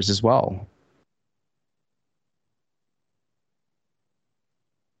union leaders as well.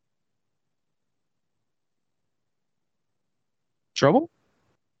 Trouble?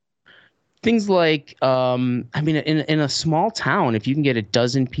 Things like, in a small town, if you can get a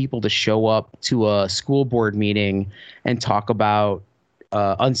dozen people to show up to a school board meeting and talk about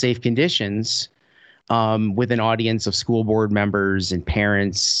unsafe conditions with an audience of school board members and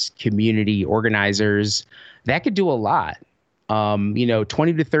parents, community organizers, that could do a lot.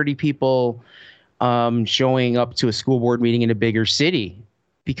 20 to 30 people showing up to a school board meeting in a bigger city,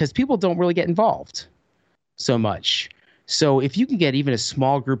 because people don't really get involved so much. So if you can get even a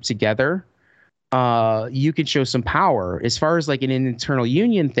small group together, you can show some power. As far as an internal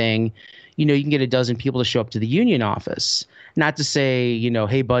union thing, you can get a dozen people to show up to the union office. Not to say,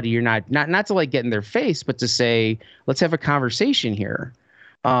 hey, buddy, you're not to get in their face, but to say, let's have a conversation here.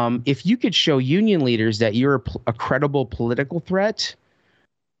 If you could show union leaders that you're a credible political threat,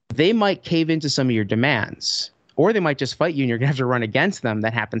 they might cave into some of your demands, or they might just fight you and you're going to have to run against them.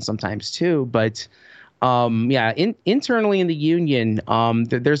 That happens sometimes too. But Internally in the union,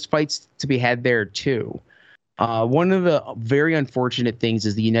 there's fights to be had there too. One of the very unfortunate things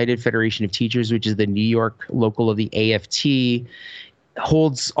is the United Federation of Teachers, which is the New York local of the AFT,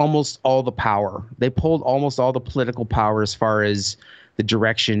 holds almost all the power. They pulled almost all the political power as far as the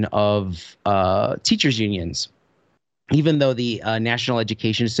direction of teachers unions. Even though the National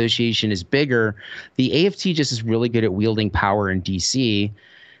Education Association is bigger, the AFT just is really good at wielding power in DC.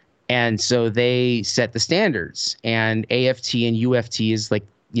 And so they set the standards, and AFT and UFT is like,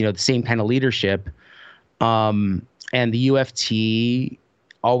 the same kind of leadership. And the UFT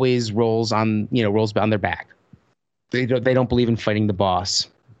always rolls on their back. They don't believe in fighting the boss.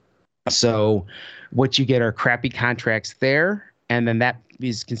 So what you get are crappy contracts there, and then that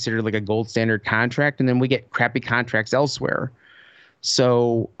is considered like a gold standard contract, and then we get crappy contracts elsewhere.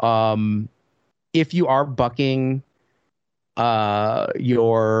 So if you are bucking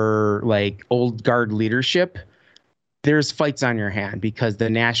your like old guard leadership, there's fights on your hand, because the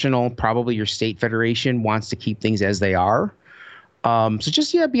national, probably your state federation, wants to keep things as they are. So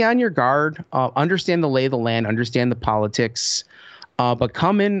just be on your guard, understand the lay of the land, understand the politics, but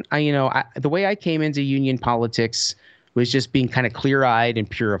come in. The way I came into union politics was just being kind of clear-eyed and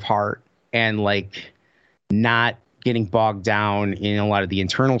pure of heart, and like not getting bogged down in a lot of the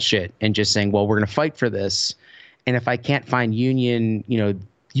internal shit, and just saying, well, we're going to fight for this. And if I can't find union,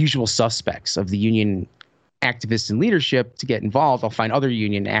 usual suspects of the union activists and leadership to get involved, I'll find other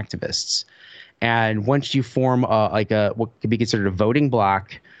union activists. And once you form what could be considered a voting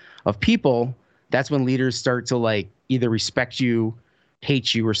block of people, that's when leaders start to like either respect you,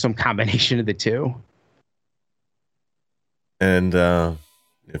 hate you, or some combination of the two. And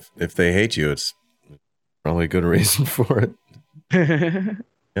if they hate you, it's probably a good reason for it.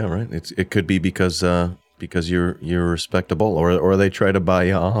 Yeah, right. It could be because you're respectable, or they try to buy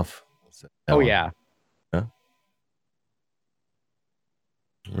you off. Oh yeah. Yeah.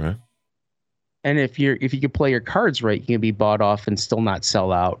 All right. And if you could play your cards right, you can be bought off and still not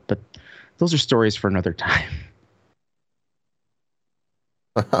sell out. But those are stories for another time.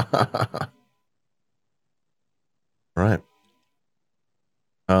 Right.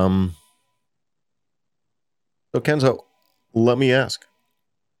 So Kenzo, let me ask.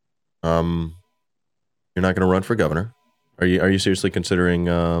 You're not going to run for governor. Are you seriously considering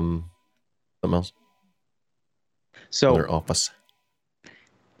something else? So other office?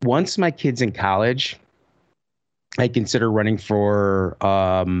 Once my kid's in college, I consider running for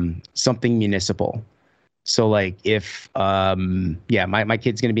something municipal. So like if my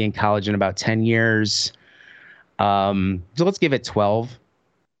kid's going to be in college in about 10 years. So let's give it 12,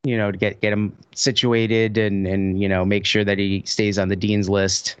 to get him situated and make sure that he stays on the dean's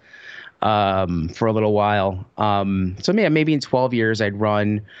list for a little while. So maybe in 12 years I'd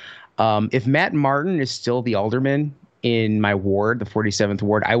run. If Matt Martin is still the alderman in my ward, the 47th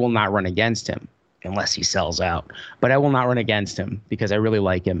ward, I will not run against him unless he sells out. But I will not run against him because I really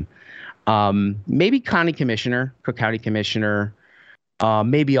like him. Maybe county commissioner, Cook County commissioner,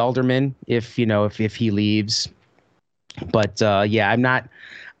 maybe alderman if he leaves. But I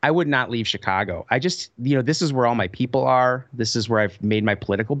would not leave Chicago. I just, this is where all my people are. This is where I've made my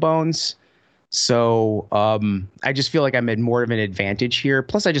political bones. So I just feel like I'm at more of an advantage here.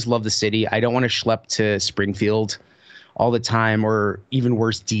 Plus, I just love the city. I don't want to schlep to Springfield all the time, or even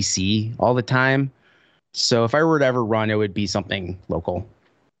worse, DC all the time. So if I were to ever run, it would be something local.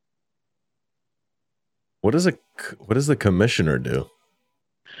 What does the commissioner do?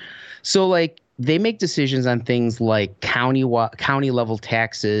 So like they make decisions on things like county level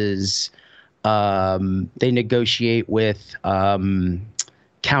taxes. They negotiate with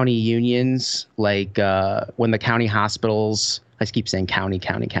county unions, like when the county hospitals, I keep saying county,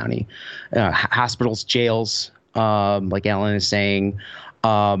 hospitals, jails, like Alan is saying,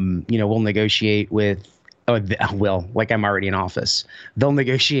 we'll negotiate with, like I'm already in office. They'll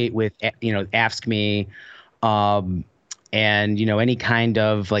negotiate with, AFSCME, and, any kind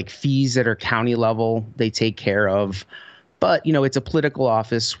of like fees that are county level, they take care of. But, it's a political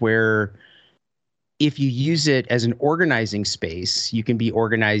office where if you use it as an organizing space, you can be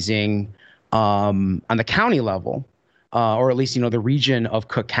organizing on the county level, or at least, the region of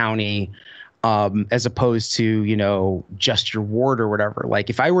Cook County, as opposed to, just your ward or whatever. Like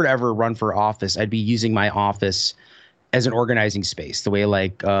if I were to ever run for office, I'd be using my office as an organizing space, the way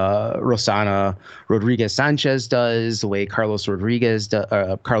like Rosana Rodriguez Sanchez does, the way Carlos Rosa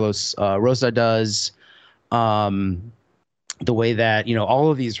does, the way that,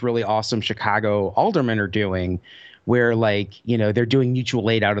 all of these really awesome Chicago aldermen are doing, where like, they're doing mutual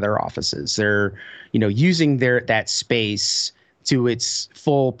aid out of their offices. They're, using that space to its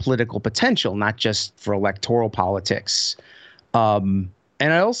full political potential, not just for electoral politics. And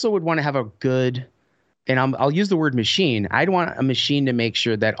I also would want to have a good, and I'll use the word machine. I'd want a machine to make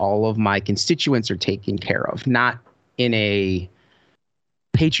sure that all of my constituents are taken care of, not in a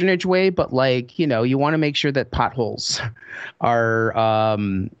patronage way, but like, you know, you want to make sure that potholes are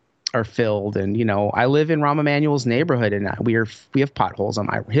filled. And, you know, I live in Rahm Emanuel's neighborhood, and we have potholes on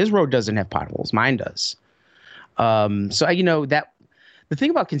his road doesn't have potholes. Mine does. So you know, that the thing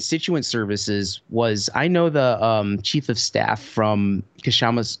about constituent services was I know the chief of staff from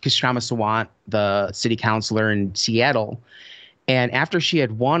Kshama Sawant, the city councilor in Seattle. And after she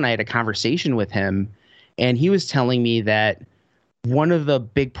had won, I had a conversation with him, and he was telling me that one of the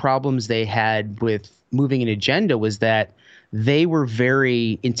big problems they had with moving an agenda was that they were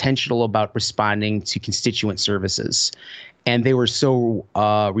very intentional about responding to constituent services. And they were so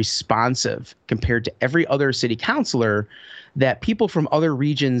responsive compared to every other city councilor that people from other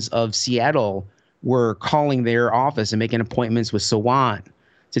regions of Seattle were calling their office and making appointments with Sawant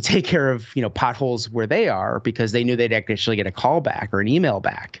to take care of, you know, potholes where they are, because they knew they'd actually get a call back or an email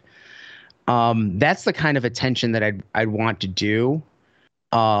back. That's the kind of attention that I'd want to do.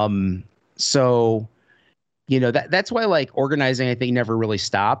 So, you know, that's why, like, organizing, I think, never really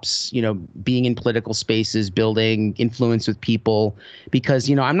stops, you know, being in political spaces, building influence with people, because,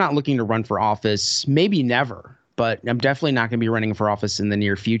 you know, I'm not looking to run for office, maybe never, but I'm definitely not going to be running for office in the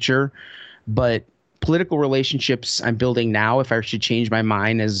near future. But political relationships I'm building now, if I should change my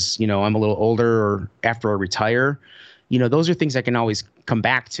mind as, you know, I'm a little older or after I retire, you know, those are things I can always come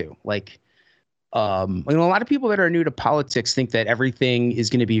back to. Like, you know, a lot of people that are new to politics think that everything is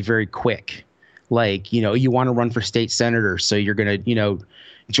going to be very quick. Like, you know, you want to run for state senator, so you're going to, you know,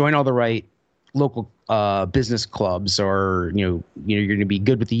 join all the right local business clubs, or, you know, you're going to be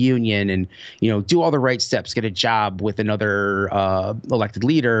good with the union and, you know, do all the right steps, get a job with another elected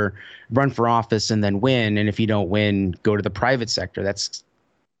leader, run for office, and then win. And if you don't win, go to the private sector. That's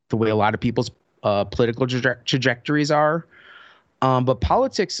the way a lot of people's political trajectories are. But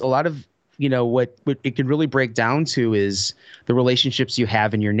politics, a lot of, you know, what it could really break down to is the relationships you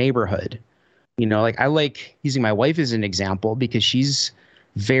have in your neighborhood. You know, like, I like using my wife as an example because she's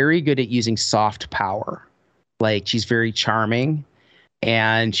very good at using soft power. Like, she's very charming,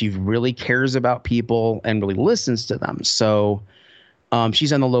 and she really cares about people and really listens to them. So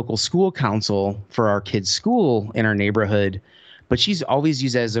she's on the local school council for our kids' school in our neighborhood, but she's always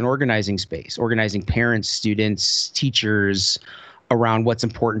used as an organizing space, organizing parents, students, teachers around what's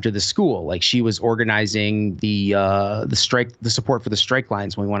important to the school. Like, she was organizing the strike, the support for the strike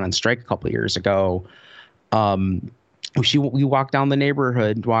lines when we went on strike a couple of years ago. We walk down the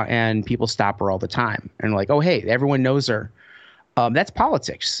neighborhood and people stop her all the time and like, oh, hey, everyone knows her. That's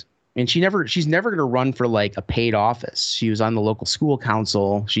politics. And she's never going to run for like a paid office. She was on the local school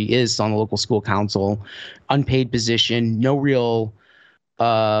council. She is on the local school council, unpaid position, no real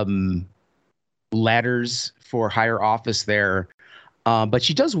ladders for higher office there. But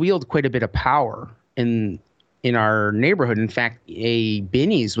she does wield quite a bit of power in our neighborhood. In fact, a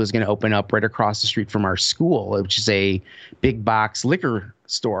Binny's was going to open up right across the street from our school, which is a big box liquor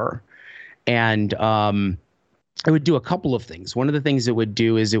store. And it would do a couple of things. One of the things it would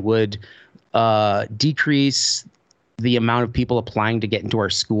do is it would decrease the amount of people applying to get into our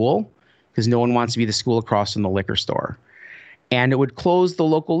school, because no one wants to be the school across from the liquor store. And it would close the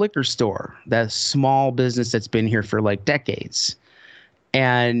local liquor store, that small business that's been here for like decades.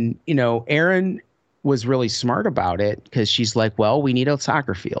 And, you know, Erin was really smart about it, because she's like, well, we need a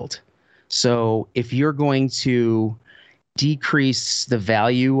soccer field. So if you're going to decrease the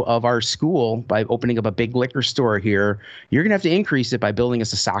value of our school by opening up a big liquor store here, you're going to have to increase it by building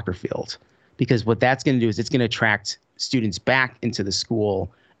us a soccer field, because what that's going to do is it's going to attract students back into the school,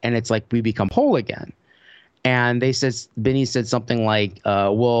 and it's like we become whole again. And Binny said something like,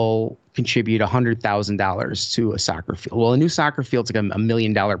 we'll contribute $100,000 to a soccer field. Well, a new soccer field's like $1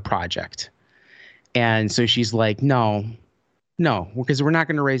 million project. And so she's like, no, because we're not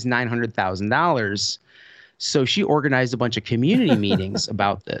going to raise $900,000. So she organized a bunch of community meetings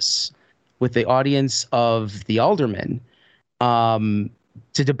about this with the audience of the aldermen to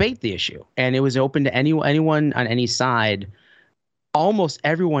debate the issue. And it was open to anyone on any side. Almost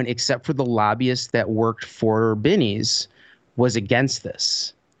everyone except for the lobbyists that worked for Binny's was against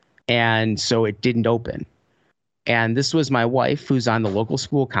this. And so it didn't open. And this was my wife, who's on the local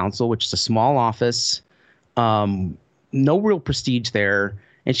school council, which is a small office, no real prestige there.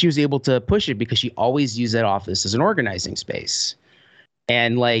 And she was able to push it because she always used that office as an organizing space.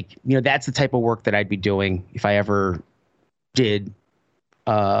 And like, you know, that's the type of work that I'd be doing if I ever did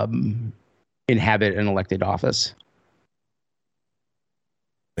inhabit an elected office.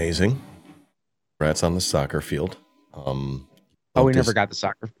 Amazing. Rats on the soccer field. We never got the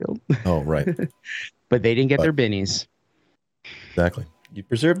soccer field. Oh, right. But they didn't get their bennies. Exactly. You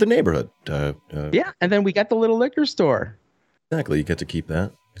preserve the neighborhood. Yeah, and then we got the little liquor store. Exactly. You get to keep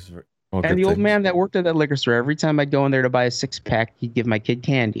that. And the old man that worked at that liquor store, every time I'd go in there to buy a 6-pack, he'd give my kid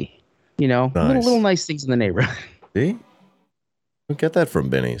candy. You know, nice. little nice things in the neighborhood. See? You don't get that from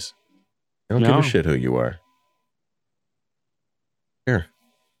Benny's. They don't give a shit who you are. Here.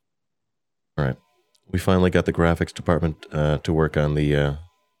 All right. We finally got the graphics department to work on the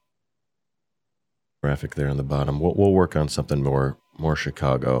graphic there on the bottom. We'll work on something more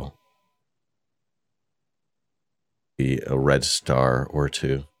Chicago. Be a red star or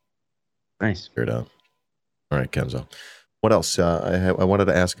two. Nice. Figure it out. All right, Kenzo. What else? I wanted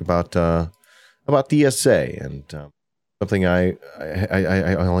to ask about DSA and something I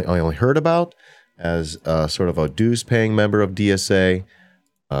only heard about as sort of a dues-paying member of DSA.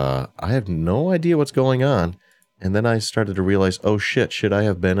 I have no idea what's going on, and then I started to realize, oh shit, should I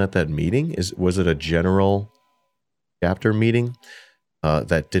have been at that meeting? Was it a general chapter meeting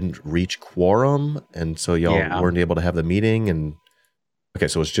that didn't reach quorum, and so y'all weren't able to have the meeting? And okay,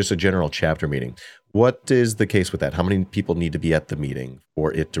 so it's just a general chapter meeting. What is the case with that? How many people need to be at the meeting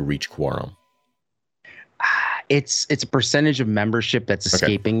for it to reach quorum? It's a percentage of membership that's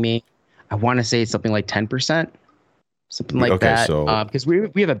escaping me. I want to say it's something like 10%, something like that. So, because we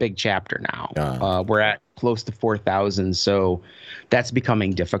have a big chapter now. We're at close to 4,000, so that's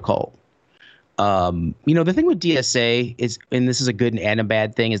becoming difficult. The thing with DSA is, and this is a good and a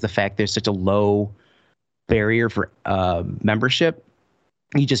bad thing, is the fact there's such a low barrier for membership.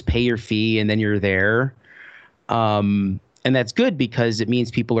 You just pay your fee and then you're there. And that's good because it means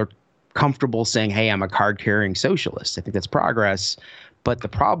people are comfortable saying, hey, I'm a card-carrying socialist. I think that's progress. But the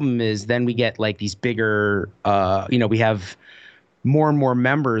problem is then we get like these bigger, we have more and more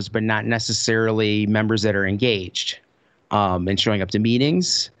members, but not necessarily members that are engaged and showing up to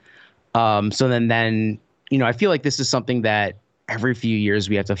meetings. So then, I feel like this is something that every few years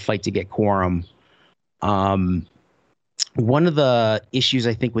we have to fight to get quorum. One of the issues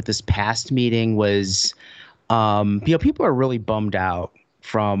I think with this past meeting was, people are really bummed out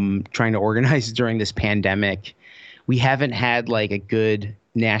from trying to organize during this pandemic. We haven't had like a good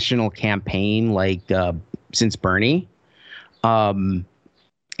national campaign since Bernie. And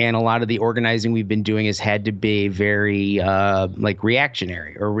a lot of the organizing we've been doing has had to be very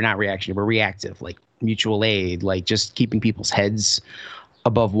reactionary, or not reactionary, but reactive, like mutual aid, like just keeping people's heads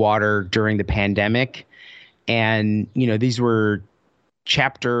above water during the pandemic. And, these were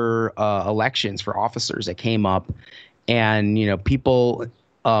chapter elections for officers that came up, and, people,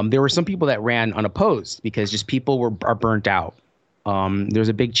 there were some people that ran unopposed because just people are burnt out. There's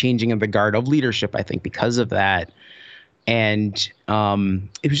a big changing of the guard of leadership, I think, because of that. And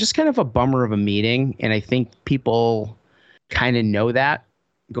it was just kind of a bummer of a meeting. And I think people kind of know that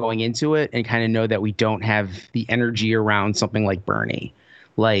going into it, and kind of know that we don't have the energy around something like Bernie.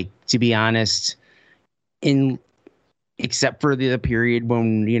 Like, to be honest, except for the period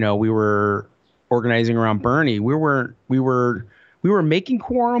when, we were organizing around Bernie, we were making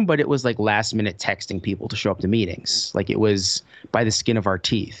quorum, but it was like last minute texting people to show up to meetings. Like, it was by the skin of our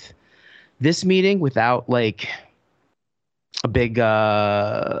teeth. This meeting, without like a big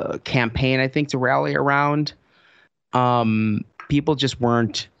campaign, I think, to rally around, people just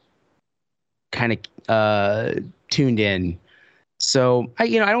weren't kind of tuned in. So I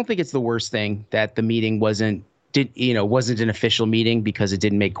don't think it's the worst thing that the meeting wasn't an official meeting because it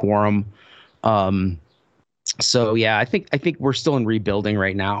didn't make quorum. So yeah, I think we're still in rebuilding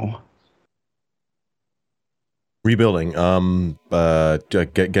right now. Rebuilding,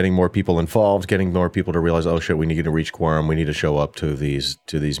 getting more people involved, getting more people to realize, oh shit, we need to reach quorum. We need to show up to these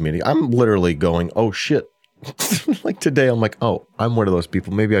meetings. I'm literally going, oh shit. Like today, I'm like, oh, I'm one of those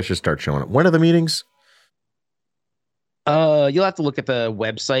people. Maybe I should start showing up. When are the meetings? You'll have to look at the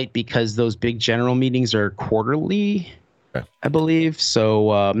website because those big general meetings are quarterly, I believe.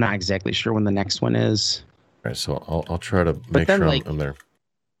 So I'm not exactly sure when the next one is. All right, so I'll try to make sure I'm there.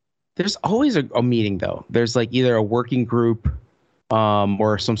 There's always a meeting though. There's like either a working group,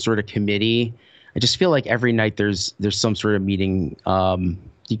 or some sort of committee. I just feel like every night there's some sort of meeting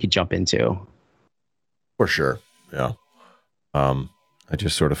you could jump into. For sure, yeah. I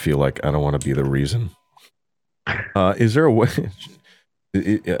just sort of feel like I don't want to be the reason. Is there a way?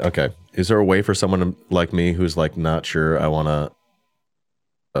 Okay, is there a way for someone like me who's like not sure I want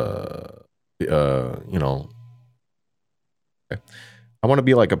to, okay. I want to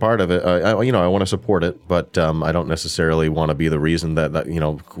be like a part of it. I want to support it, but I don't necessarily want to be the reason that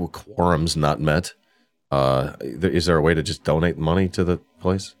quorum's not met. Is there a way to just donate money to the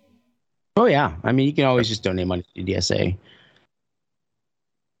place? Oh yeah, I mean you can always just donate money to DSA.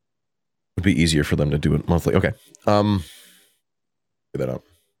 Would be easier for them to do it monthly. Okay, figure that out.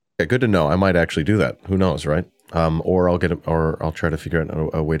 Okay, good to know. I might actually do that. Who knows, right? Or I'll try to figure out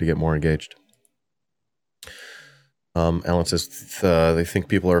a way to get more engaged. Alan says they think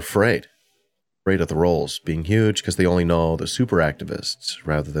people are afraid of the roles being huge because they only know the super activists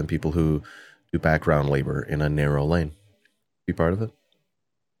rather than people who do background labor in a narrow lane. Be part of it.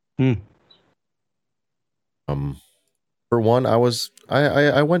 For one, I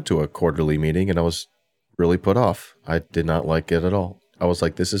went to a quarterly meeting and I was really put off. I did not like it at all. I was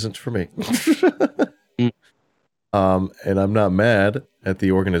like, this isn't for me. And I'm not mad at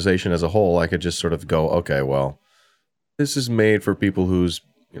the organization as a whole. I could just sort of go, okay, well, this is made for people whose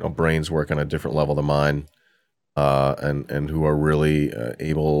brains work on a different level than mine, and who are really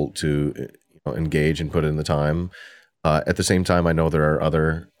able to engage and put in the time. At the same time, I know there are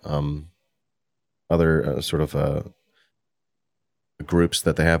other sort of groups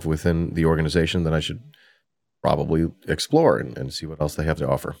that they have within the organization that I should probably explore and see what else they have to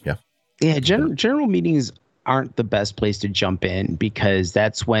offer. Yeah. General meetings aren't the best place to jump in because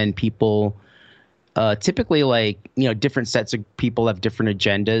that's when people typically different sets of people have different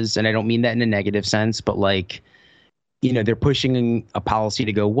agendas. And I don't mean that in a negative sense, but they're pushing a policy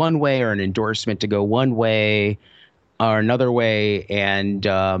to go one way or an endorsement to go one way or another way. And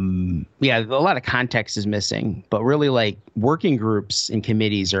a lot of context is missing, but really working groups and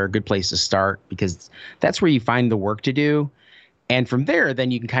committees are a good place to start because that's where you find the work to do. And from there,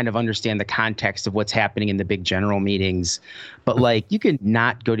 then you can kind of understand the context of what's happening in the big general meetings. But you can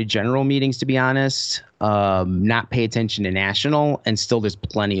not go to general meetings, to be honest, not pay attention to national, and still there's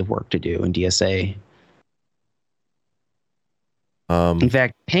plenty of work to do in DSA. In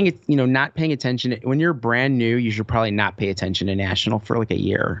fact, not paying attention when you're brand new, you should probably not pay attention to national for a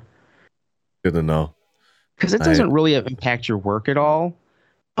year. Good to know. Because it doesn't really impact your work at all.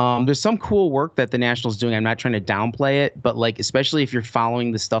 There's some cool work that the National's doing. I'm not trying to downplay it, but especially if you're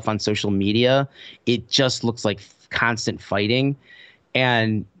following the stuff on social media, it just looks like constant fighting.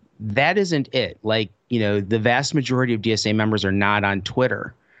 And that isn't it. The vast majority of DSA members are not on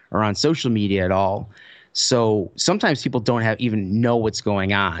Twitter or on social media at all. So sometimes people don't even know what's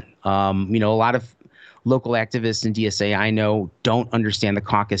going on. A lot of local activists in DSA I know don't understand the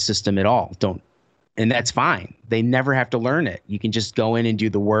caucus system at all. And that's fine. They never have to learn it. You can just go in and do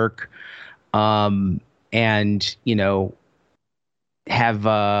the work, and have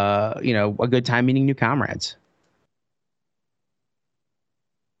a good time meeting new comrades.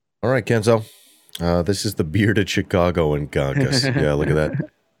 All right, Kenzo. This is the bearded Chicago and Gonkus. Yeah, look at that.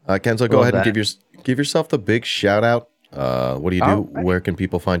 Kenzo, go ahead and give yourself the big shout out. What do you do? Right. Where can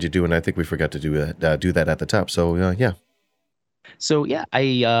people find you doing? I think we forgot to do that at the top. So yeah. So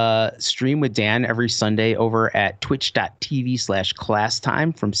I stream with Dan every Sunday over at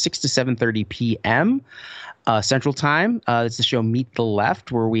twitch.tv/classtime from 6 to 7:30 p.m. Central Time. It's the show Meet the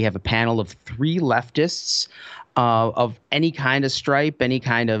Left, where we have a panel of 3 leftists of any kind of stripe, any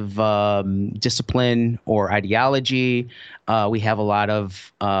kind of discipline or ideology. We have a lot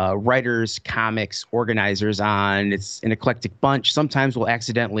of writers, comics, organizers on. It's an eclectic bunch. Sometimes we'll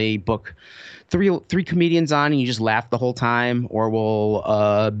accidentally book three comedians on and you just laugh the whole time, or we'll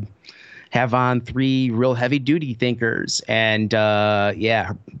have on 3 real heavy duty thinkers and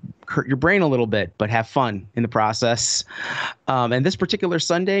hurt your brain a little bit, but have fun in the process. And this particular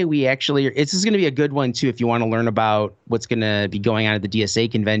Sunday, this is going to be a good one too if you want to learn about what's going to be going on at the DSA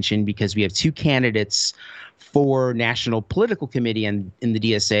convention, because we have 2 candidates for National Political Committee in the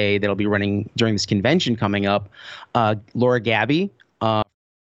DSA that'll be running during this convention coming up. Laura Gabby,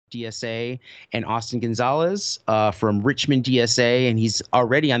 DSA, and Austin Gonzalez from Richmond DSA, and he's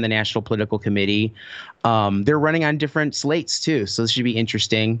already on the National Political Committee. They're running on different slates too, so this should be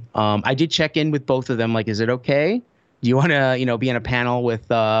interesting. I did check in with both of them, is it okay? Do you want to, be on a panel with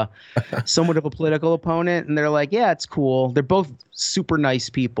somewhat of a political opponent? And they're like, yeah, it's cool. They're both super nice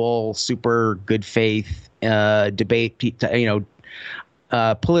people, super good faith, debate,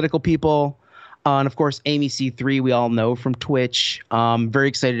 political people. And of course, Amy C3, we all know from Twitch. Very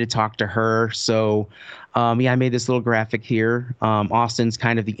excited to talk to her. So, I made this little graphic here. Austin's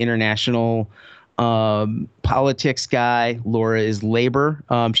kind of the international politics guy. Laura is labor.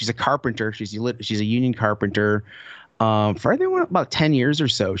 She's a carpenter. She's a union carpenter for I think about 10 years or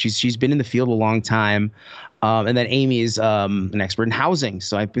so. She's been in the field a long time. And then Amy is an expert in housing.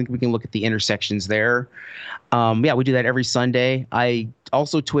 So I think we can look at the intersections there. We do that every Sunday. I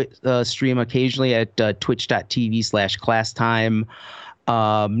also stream occasionally at twitch.tv/classtime.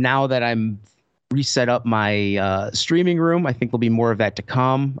 Now that I'm reset up my streaming room. I think there'll be more of that to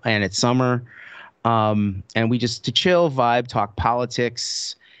come, and it's summer. And we just to chill, vibe, talk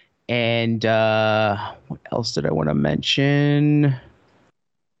politics, and what else did I want to mention?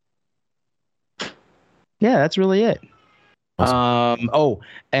 Yeah, that's really it. Awesome.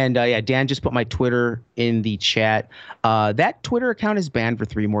 Dan just put my Twitter in the chat. That Twitter account is banned for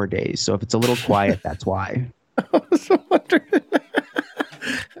 3 more days. So if it's a little quiet, that's why. I was wondering.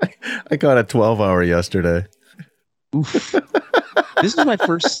 I got a 12-hour yesterday. Oof. This is my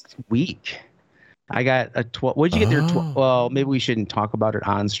first week. I got a 12. What'd you get there? Well, maybe we shouldn't talk about it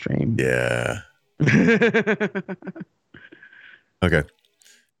on stream. Yeah. Okay.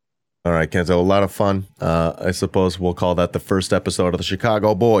 All right, Kenzo, a lot of fun. I suppose we'll call that the first episode of the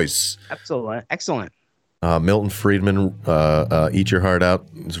Chicago Boys. Absolutely. Excellent. Milton Friedman, eat your heart out.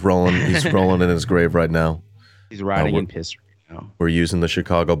 He's rolling in his grave right now. He's rotting in piss right now. We're using the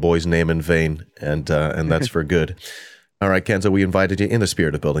Chicago Boys name in vain, and that's for good. All right, Kenzo, we invited you in the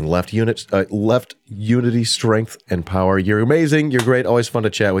spirit of building left unity, strength, and power. You're amazing. You're great. Always fun to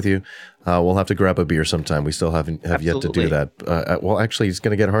chat with you. We'll have to grab a beer sometime. We still have yet to do that. Well, actually, it's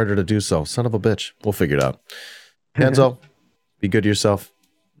going to get harder to do so. Son of a bitch. We'll figure it out. Kenzo, be good to yourself.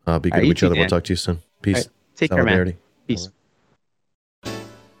 Be good to each other. We'll talk to you soon. Peace. Right. Take care, man. Peace. Right.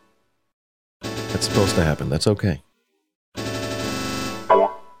 That's supposed to happen. That's okay.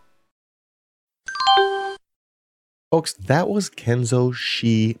 Folks, that was Kenzo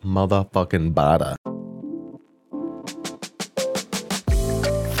Shi motherfucking Bada.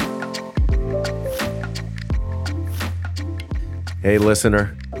 Hey,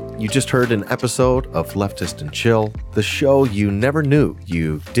 listener. You just heard an episode of Leftist and Chill, the show you never knew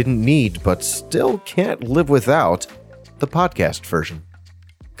you didn't need but still can't live without, the podcast version.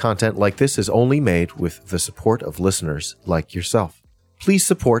 Content like this is only made with the support of listeners like yourself. Please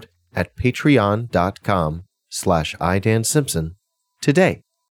support at patreon.com/iDanSimpson today.